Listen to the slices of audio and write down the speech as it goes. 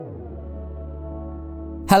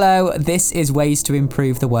Hello, this is Ways to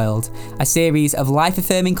Improve the World, a series of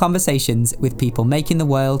life-affirming conversations with people making the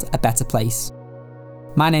world a better place.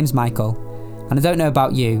 My name's Michael, and I don't know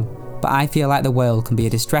about you, but I feel like the world can be a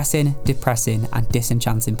distressing, depressing, and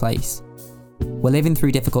disenchanting place. We're living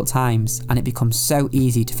through difficult times, and it becomes so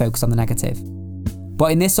easy to focus on the negative.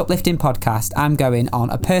 But in this uplifting podcast, I'm going on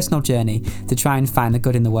a personal journey to try and find the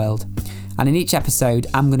good in the world. And in each episode,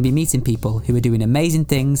 I'm going to be meeting people who are doing amazing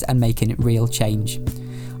things and making real change.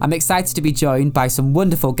 I'm excited to be joined by some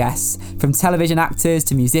wonderful guests, from television actors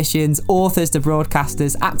to musicians, authors to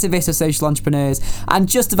broadcasters, activists or social entrepreneurs, and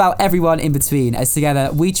just about everyone in between, as together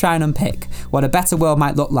we try and unpick what a better world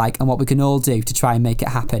might look like and what we can all do to try and make it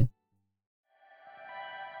happen.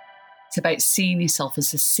 It's about seeing yourself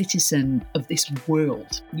as a citizen of this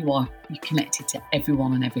world. You're connected to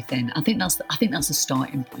everyone and everything. I think that's a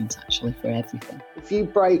starting point actually for everything. If you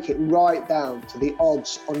break it right down to the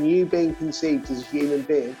odds on you being conceived as a human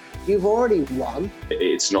being, you've already won.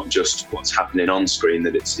 It's not just what's happening on screen,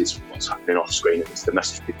 that it's what's happening off screen. It's the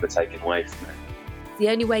message people are taking away from it. The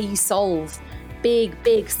only way you solve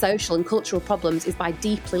big social and cultural problems is by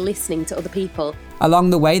deeply listening to other people. Along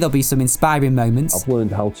the way, there'll be some inspiring moments. I've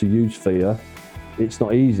learned how to use fear. It's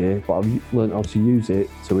not easy, but I've learned how to use it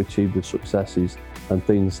to achieve the successes and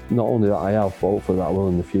things, not only that I have, but hopefully that I will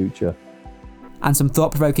in the future. And some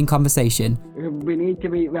thought-provoking conversation. We need to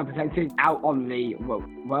be represented out on the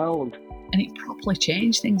world. And it properly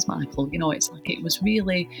changed things, Michael. It's like it was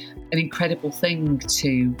really an incredible thing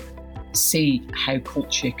to see how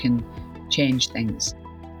culture can change things.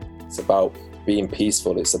 It's about being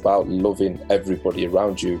peaceful. It's about loving everybody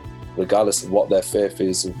around you, regardless of what their faith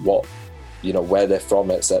is, what, where they're from,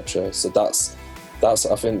 etc. So that's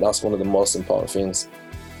I think that's one of the most important things.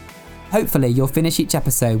 Hopefully you'll finish each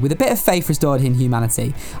episode with a bit of faith restored in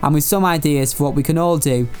humanity and with some ideas for what we can all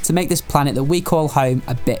do to make this planet that we call home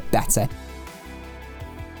a bit better.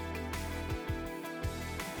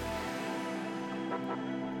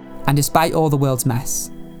 And despite all the world's mess,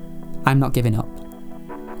 I'm not giving up,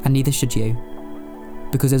 and neither should you,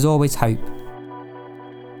 because there's always hope.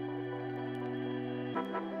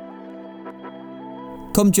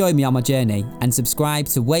 Come join me on my journey and subscribe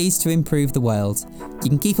to Ways to Improve the World. You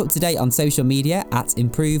can keep up to date on social media at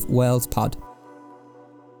Improve World Pod.